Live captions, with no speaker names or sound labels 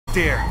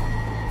There.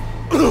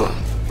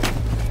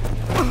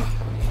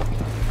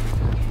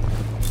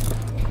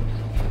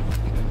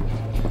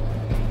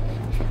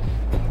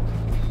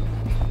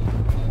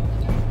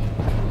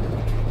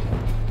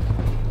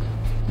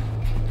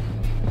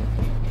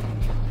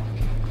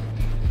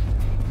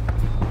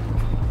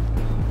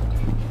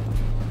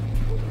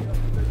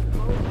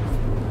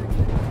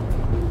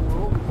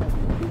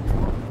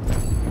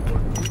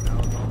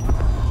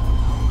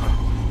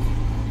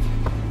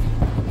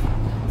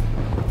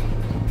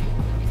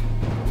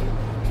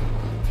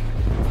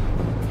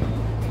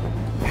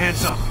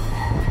 Hands up.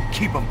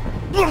 Keep them.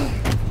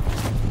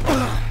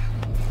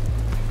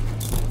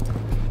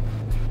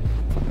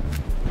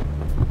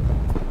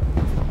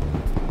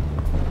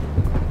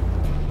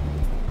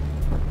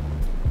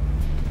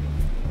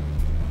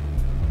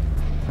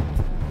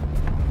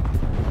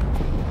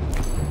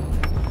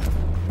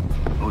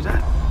 What was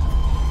that?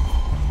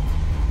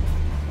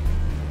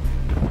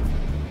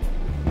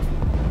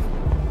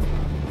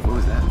 What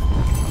was that?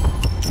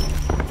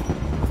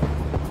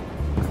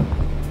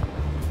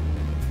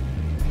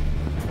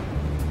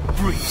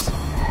 Freeze!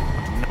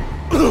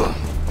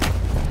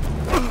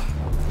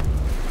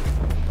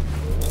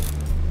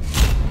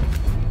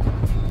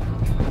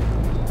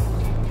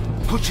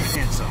 Put your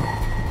hands up.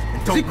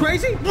 And don't... Is he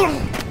crazy?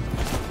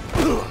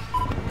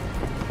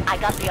 I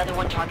got the other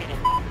one targeted.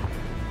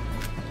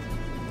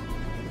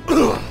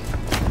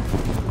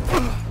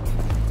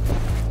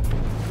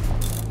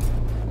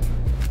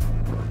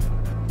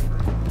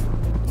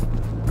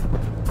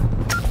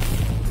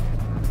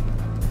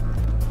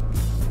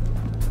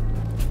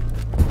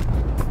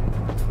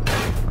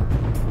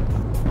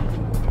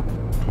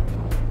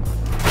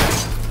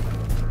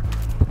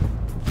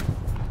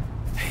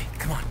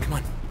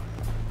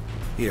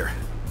 Here,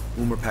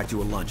 Boomer packed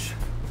you a lunch.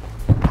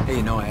 Hey,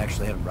 you know, I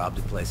actually haven't robbed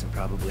a place in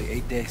probably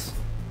 8 days.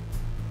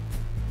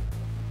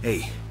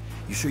 Hey,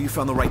 you sure you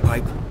found the right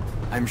pipe?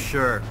 I'm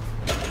sure.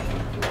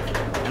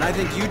 And I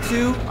think you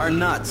two are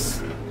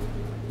nuts.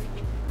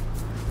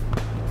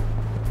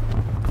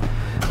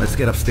 Let's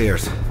get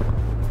upstairs.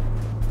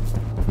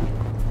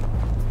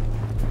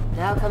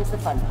 Now comes the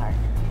fun part.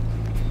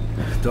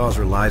 Dawes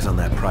relies on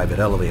that private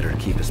elevator to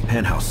keep his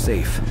penthouse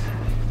safe.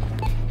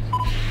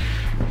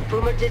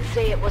 Boomer did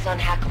say it was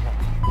unhackable.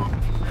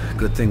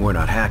 Good thing we're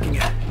not hacking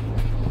it.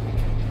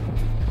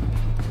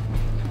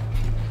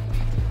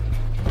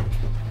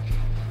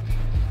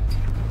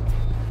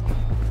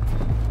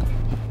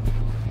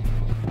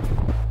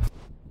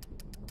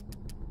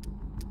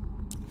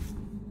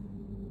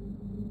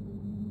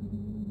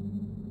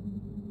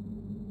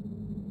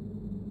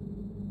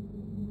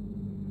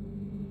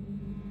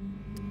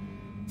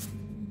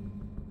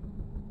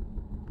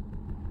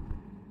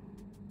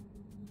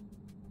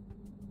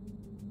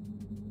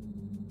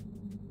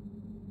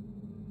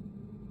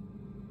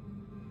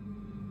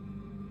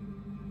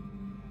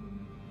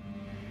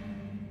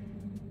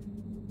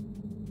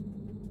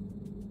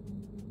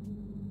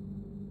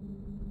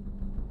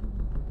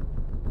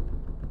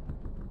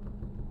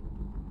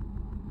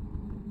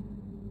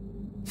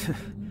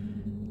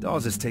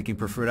 Dawes is taking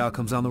preferred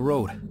outcomes on the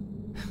road.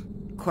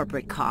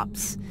 Corporate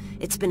cops.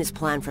 It's been his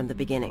plan from the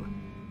beginning.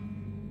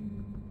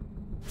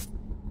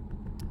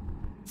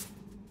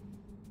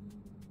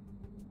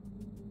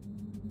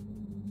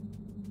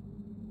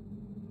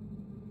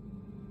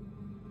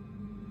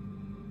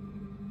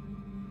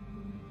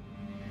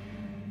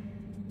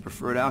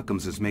 Preferred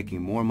Outcomes is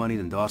making more money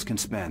than Dawes can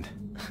spend.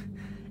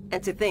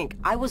 And to think,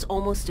 I was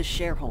almost a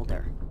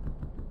shareholder.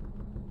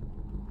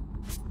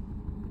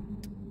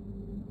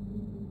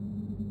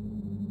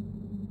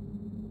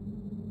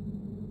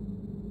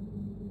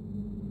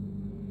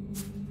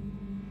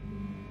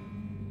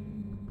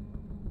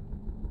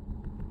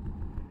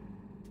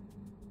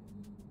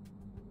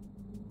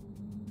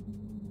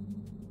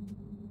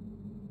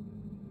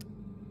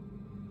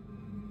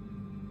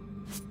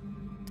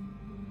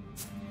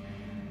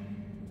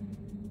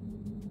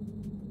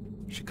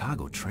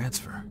 Chicago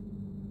transfer.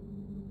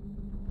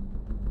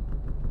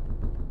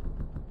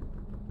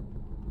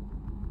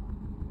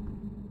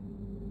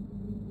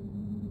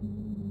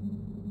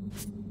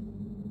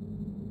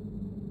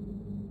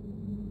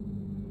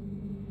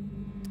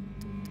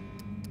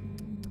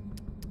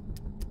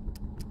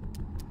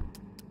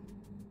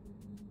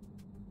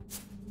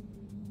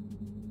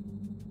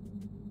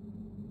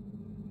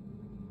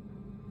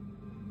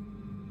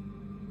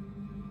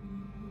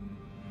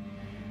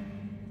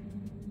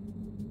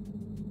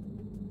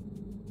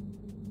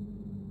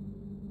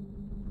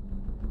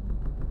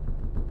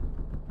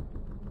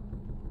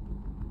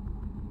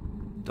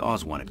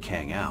 Dawes wanted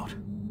Kang out.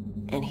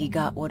 And he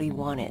got what he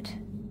wanted.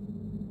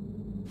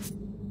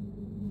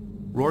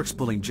 Rourke's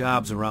pulling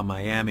jobs around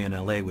Miami and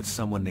LA with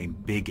someone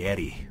named Big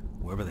Eddie,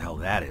 wherever the hell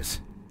that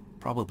is.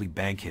 Probably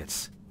bank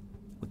hits.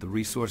 With the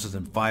resources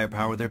and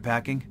firepower they're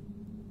packing,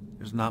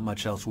 there's not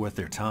much else worth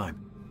their time.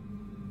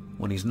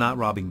 When he's not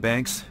robbing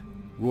banks,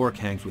 Rourke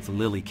hangs with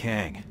Lily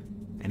Kang,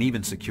 and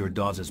even secured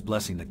Dawes'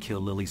 blessing to kill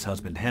Lily's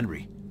husband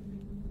Henry.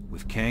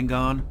 With Kang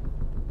gone,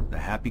 the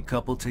happy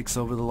couple takes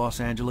over the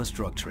Los Angeles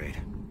drug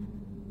trade.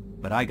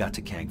 but I got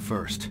to Kang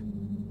first.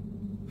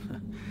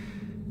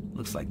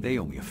 Looks like they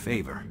owe me a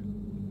favor.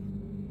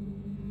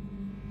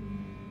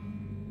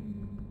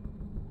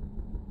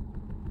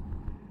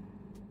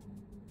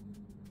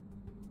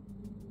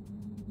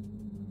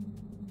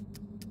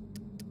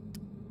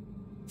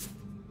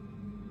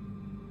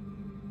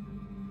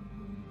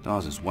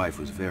 Dawes' wife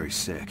was very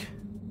sick.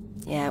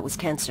 Yeah, it was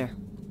cancer.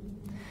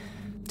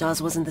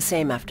 Dawes wasn't the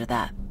same after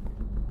that.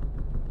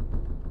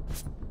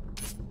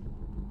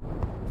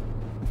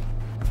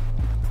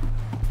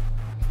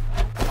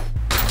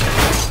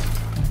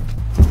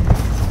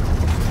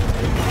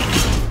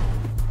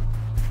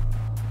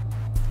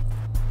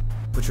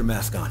 Put your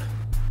mask on.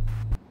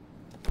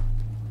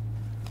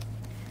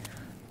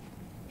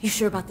 You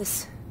sure about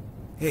this?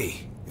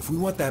 Hey, if we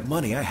want that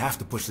money, I have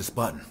to push this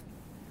button.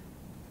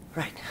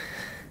 Right.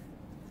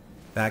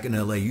 Back in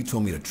LA, you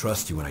told me to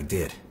trust you, and I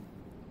did.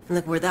 And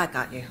look where that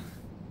got you.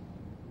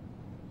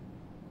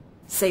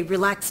 Say,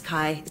 relax,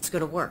 Kai. It's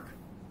gonna work.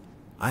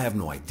 I have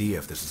no idea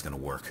if this is gonna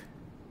work.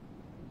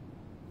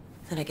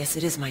 Then I guess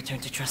it is my turn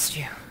to trust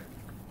you.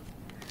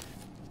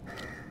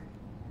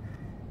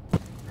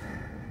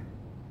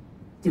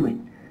 Do it.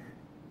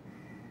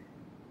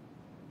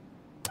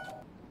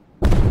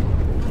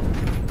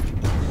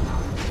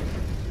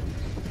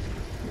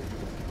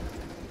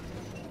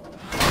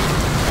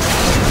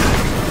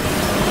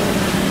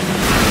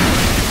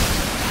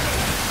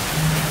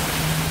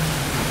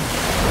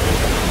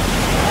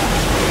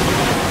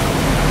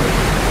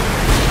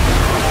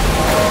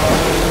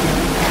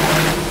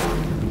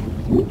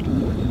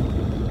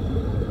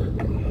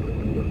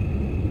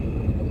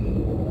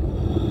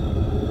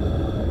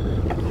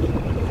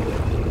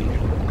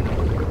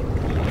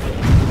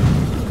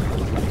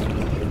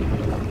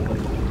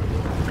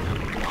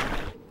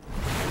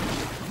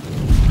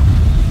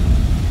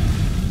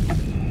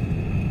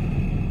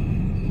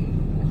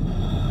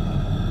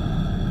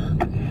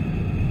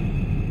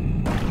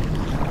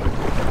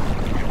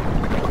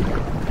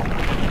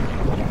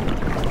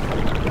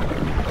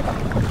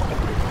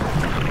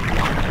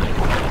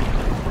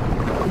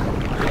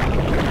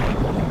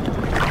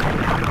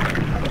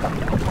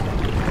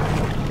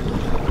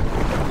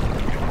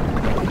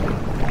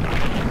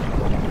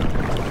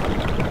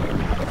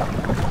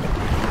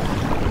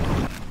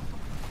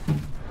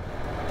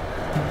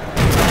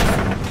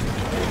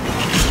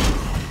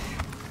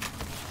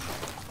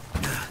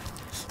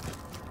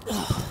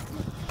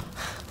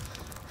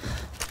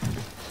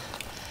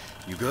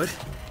 You good?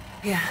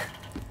 Yeah,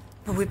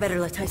 but we better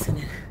let Tyson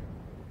in.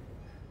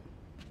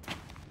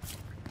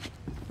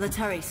 Let's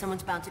hurry.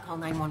 Someone's bound to call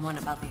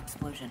 911 about the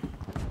explosion.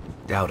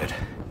 Doubt it.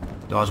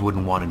 Dawes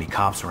wouldn't want any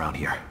cops around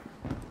here.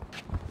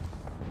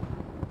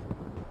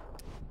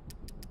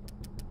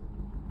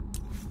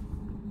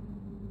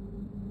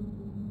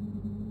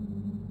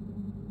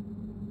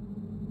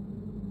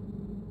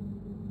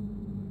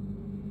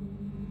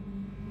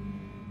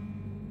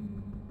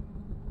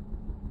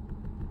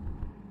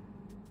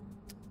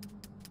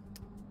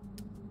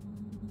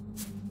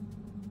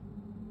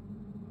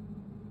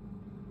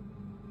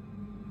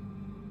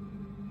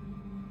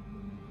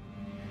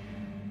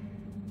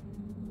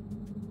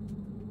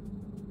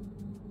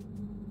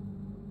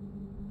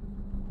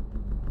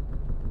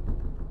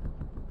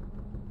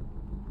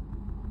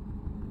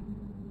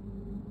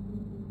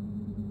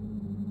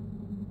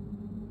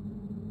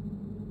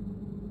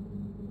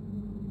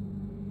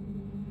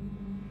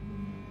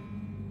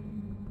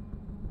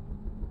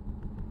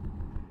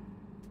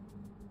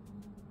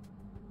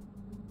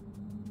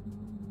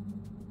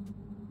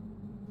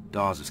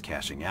 Dawes is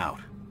cashing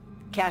out.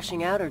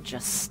 Cashing out or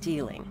just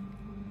stealing?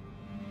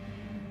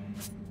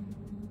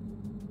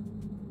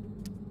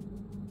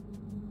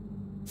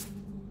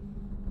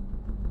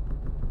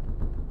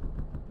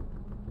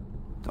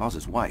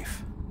 Dawes'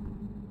 wife.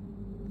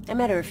 I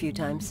met her a few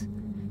times.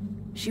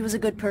 She was a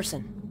good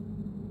person.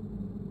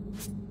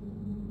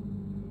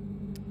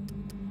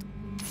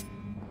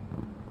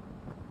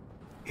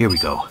 Here we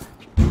go.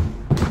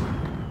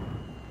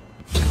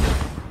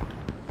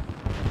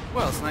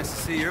 Well, it's nice to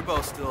see you're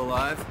both still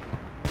alive.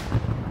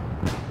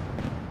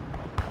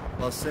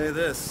 Well, I'll say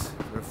this.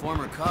 For a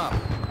former cop,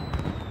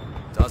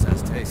 Dawes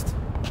has taste.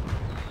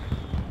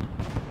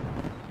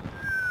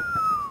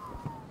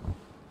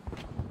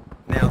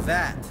 Now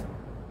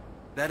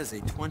that is a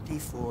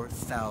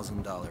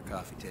 $24,000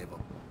 coffee table.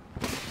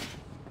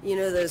 You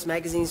know those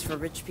magazines for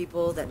rich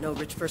people that no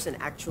rich person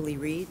actually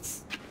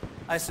reads?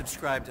 I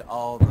subscribe to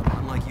all of them.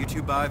 Unlike you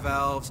two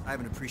bivalves, I have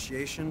an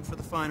appreciation for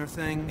the finer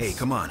things. Hey,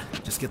 come on.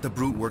 Just get the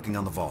brute working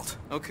on the vault.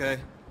 Okay.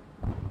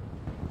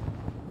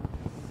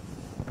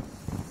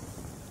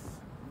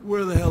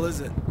 Where the hell is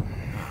it?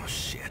 Oh,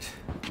 shit.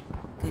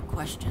 Good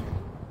question.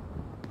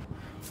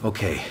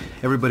 Okay,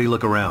 everybody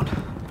look around.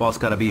 Vault's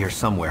gotta be here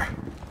somewhere.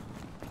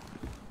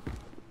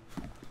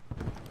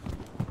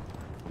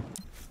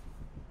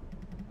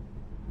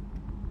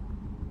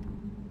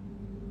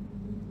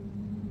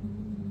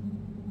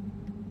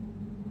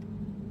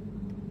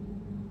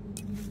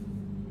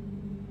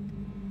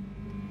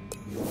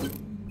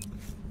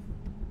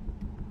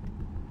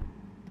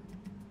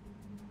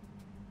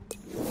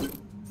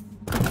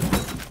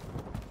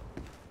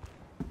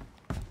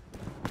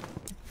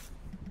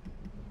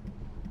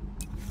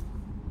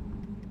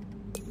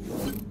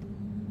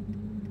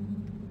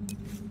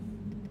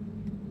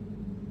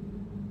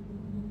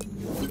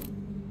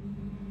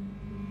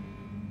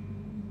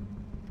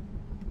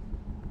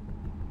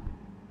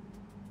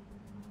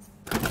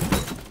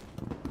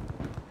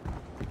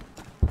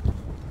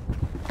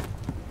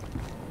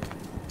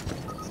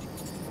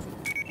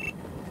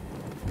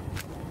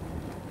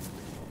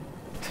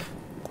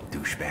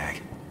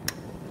 douchebag.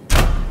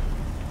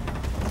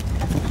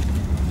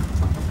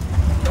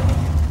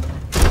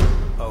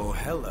 Oh,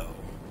 hello.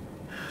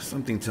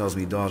 Something tells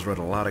me Dawes read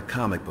a lot of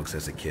comic books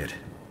as a kid.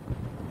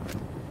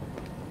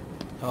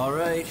 All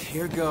right,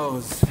 here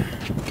goes.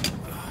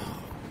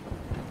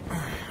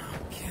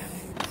 Okay,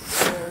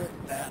 there,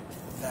 that.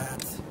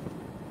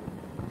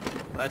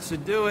 That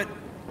should do it.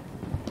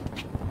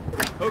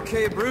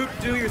 Okay, Brute,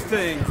 do your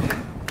thing.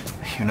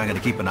 You're not gonna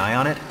keep an eye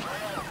on it?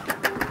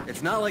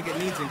 It's not like it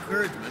needs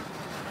encouragement.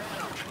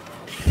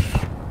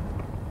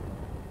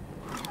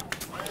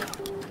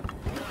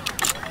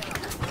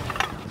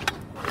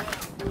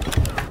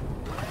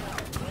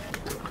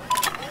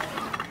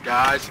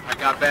 Guys, I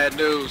got bad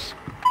news.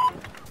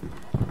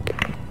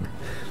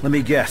 Let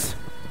me guess.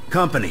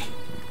 Company.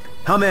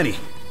 How many?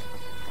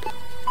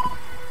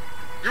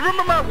 You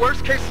remember my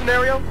worst case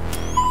scenario?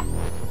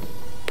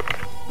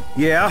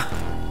 Yeah?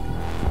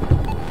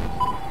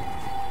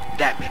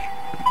 That many.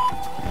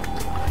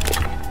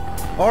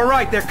 All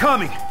right, they're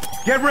coming.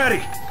 Get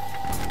ready.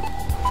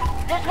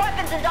 There's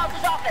weapons in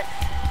Dawes' office.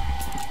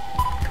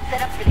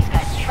 Set up for these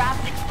guys.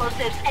 Traps,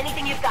 explosives,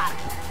 anything you've got.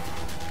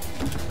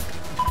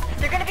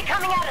 They're gonna be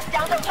coming at us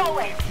down those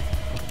hallways.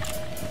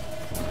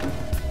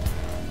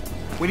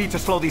 We need to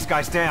slow these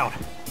guys down.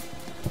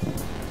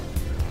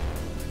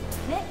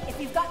 Nick, if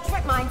you've got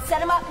trip mines, set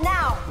them up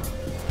now.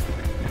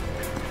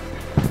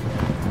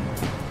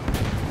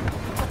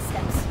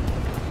 Footsteps.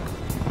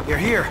 They're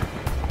here.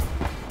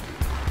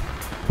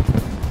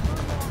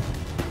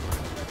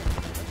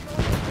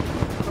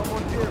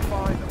 Someone's here,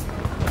 find them.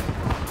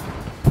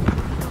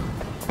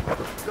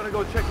 Gonna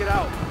go check it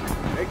out.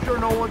 Make sure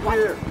no one's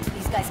here.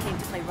 These guys came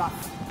to play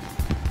rough.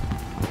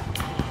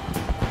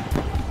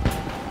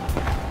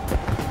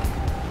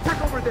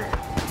 Check over there.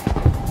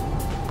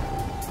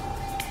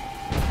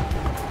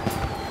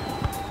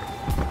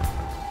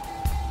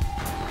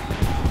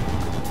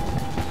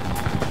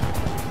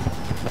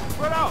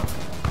 Spread out.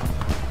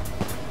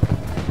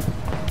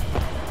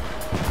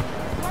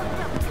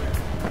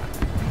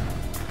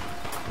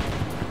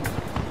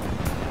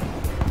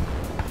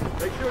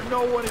 Make sure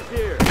no one is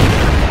here.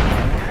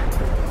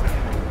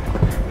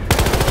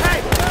 Hey,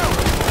 no!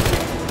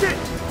 Shit!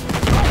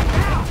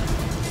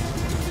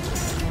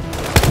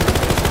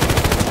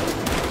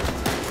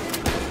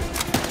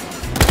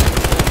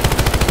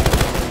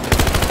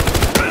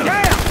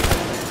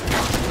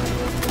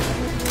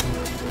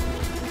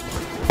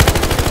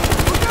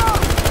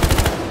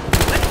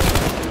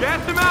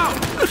 Gas him out!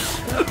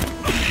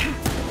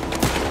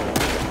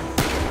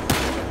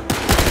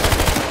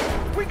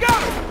 We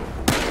got him!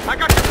 I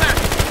got your back!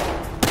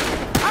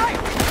 Hey!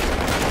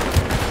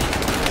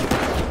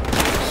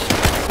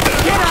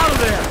 Get out of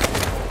there!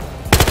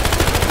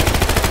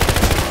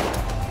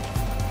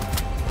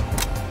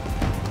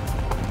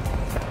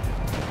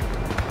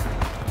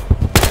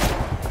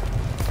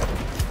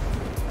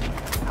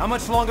 How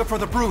much longer for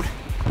the Brute?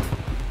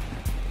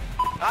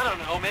 I don't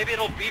know, maybe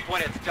it'll beep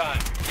when it's done.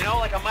 You know,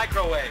 like a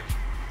microwave.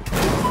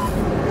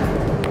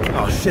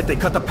 Oh shit, they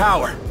cut the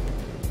power.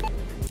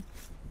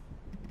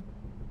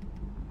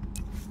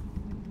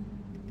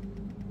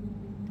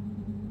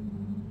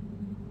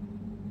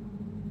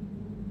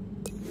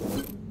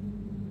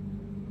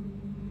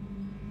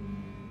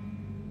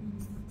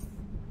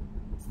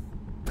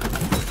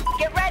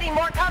 Get ready,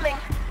 more coming.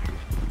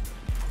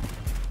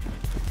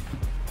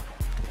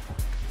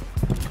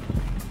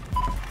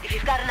 If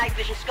you've got a night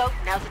vision scope,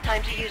 now's the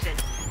time to use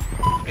it.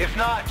 If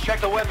not, check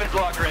the weapons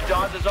locker in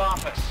Dawes'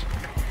 office.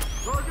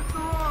 Targets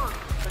are on!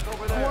 Check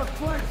over there. I want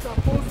flanks on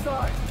both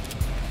sides.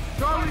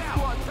 Charlie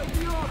squad, take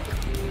the office.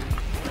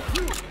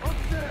 You,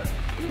 upstairs.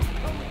 You,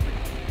 come with me.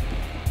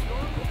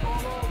 Storm is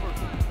all over.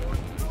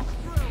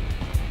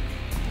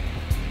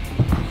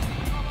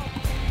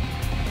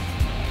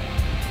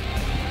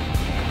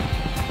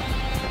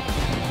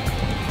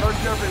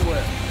 Search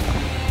everywhere.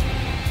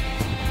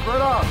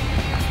 Spread out.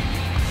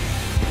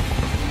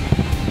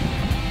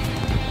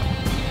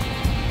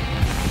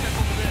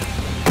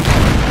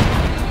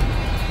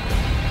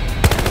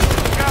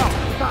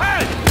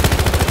 Hey!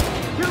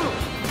 Kill him!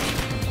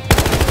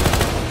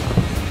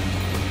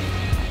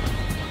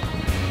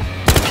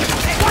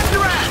 Hey, watch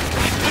your ass!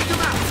 Take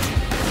him out!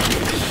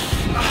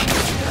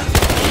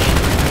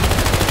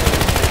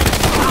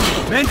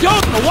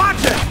 Mendoza,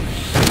 watch it!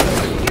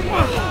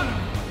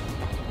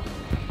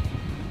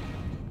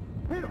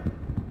 Hit him!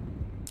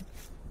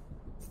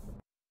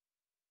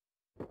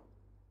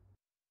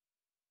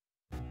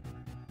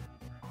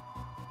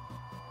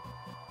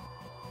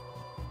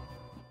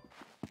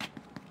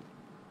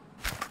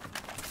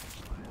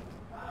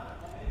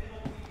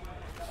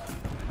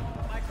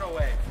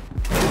 Microwave.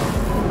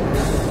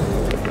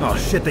 Oh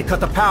shit, they cut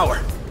the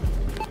power.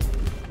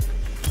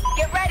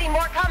 Get ready,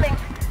 more coming.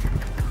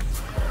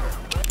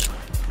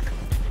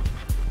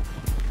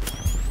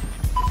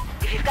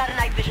 If you've got a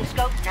night vision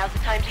scope, now's the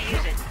time to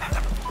use it.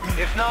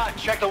 If not,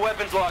 check the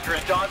weapons locker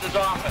in Dawes'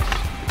 office.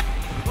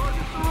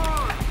 Targets are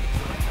on!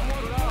 I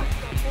want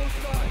flanks on both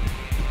sides.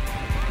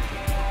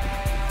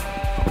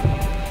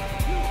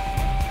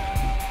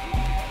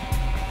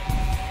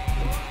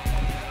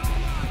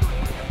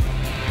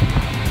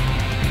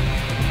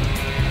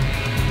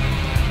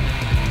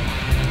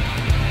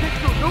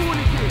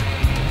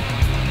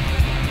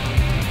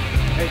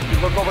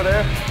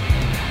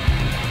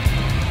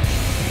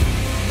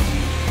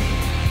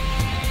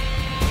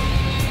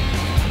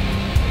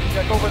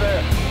 over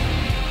there.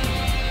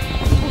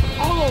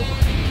 All over.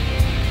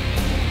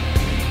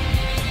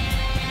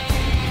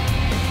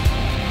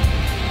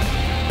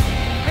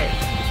 Hey,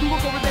 you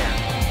look over there.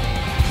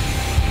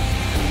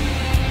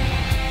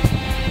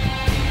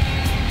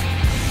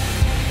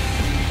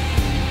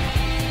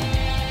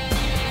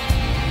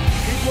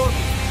 Keep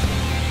looking.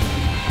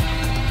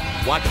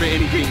 Watch for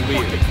anything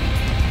weird.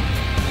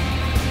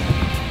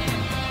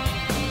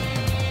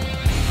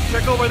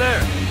 Check over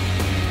there.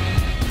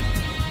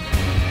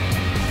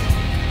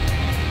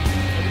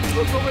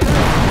 Look over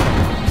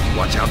there.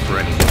 Watch out for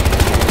anything.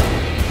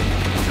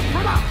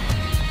 Spread out.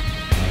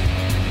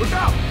 Look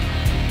out.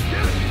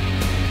 Get it.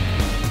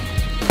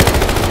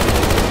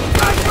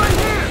 Guys right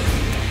here.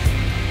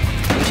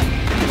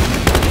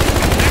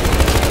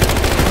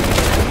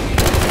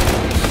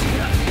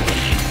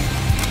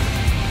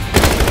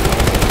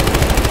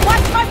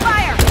 Watch my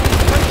fire!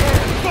 Right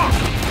there. Fuck.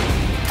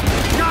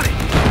 Got it.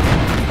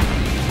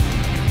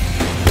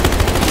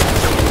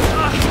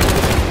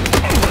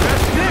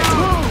 That's it.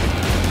 Move.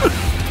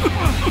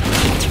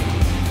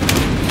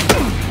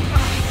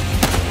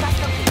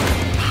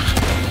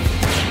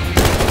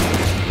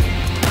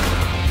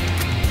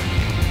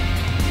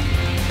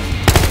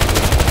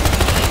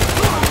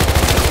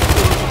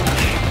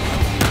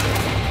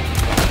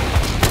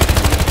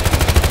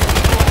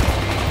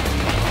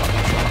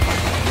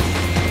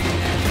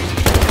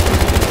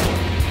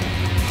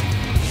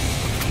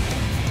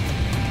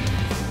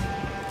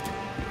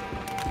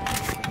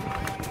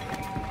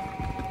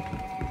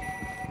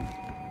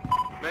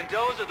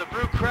 Mendoza, the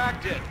brew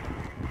cracked it.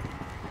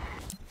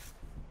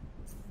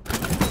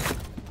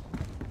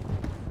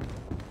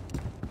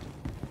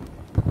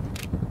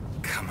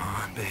 Come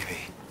on, baby.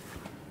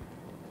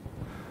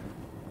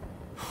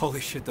 Holy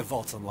shit, the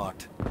vault's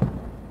unlocked.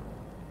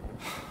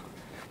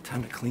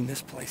 Time to clean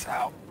this place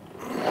out.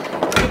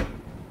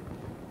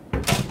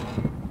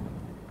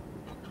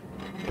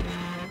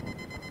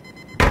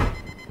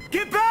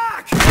 Get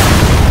back!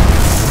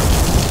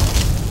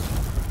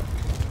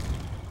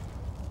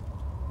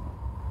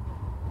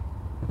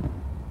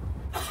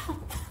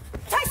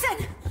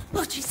 Tyson!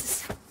 Oh,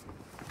 Jesus.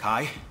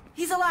 Kai?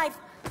 He's alive.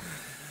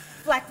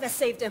 Black Vest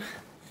saved him.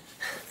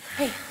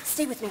 Hey,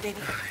 stay with me, baby.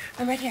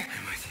 I'm right here.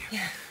 I'm with you.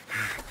 Yeah.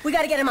 We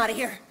gotta get him out of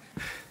here.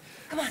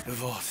 Come on. The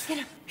vault. Get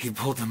him. He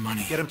pulled the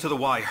money. Get him to the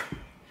wire.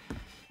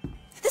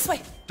 This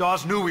way.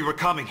 Dawes knew we were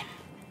coming.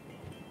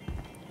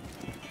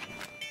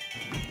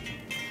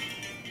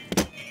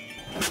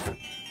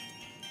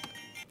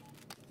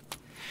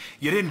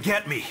 You didn't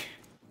get me.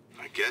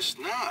 I guess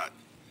not.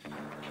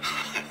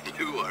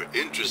 You are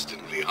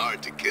interestingly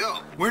hard to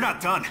kill. We're not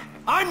done.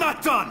 I'm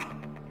not done!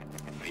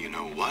 You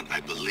know what?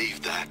 I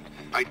believe that.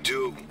 I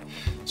do.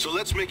 So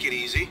let's make it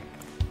easy.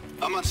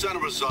 I'm on Santa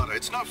Rosada.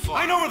 It's not far.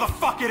 I know where the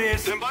fuck it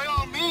is! Then by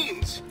all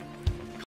means.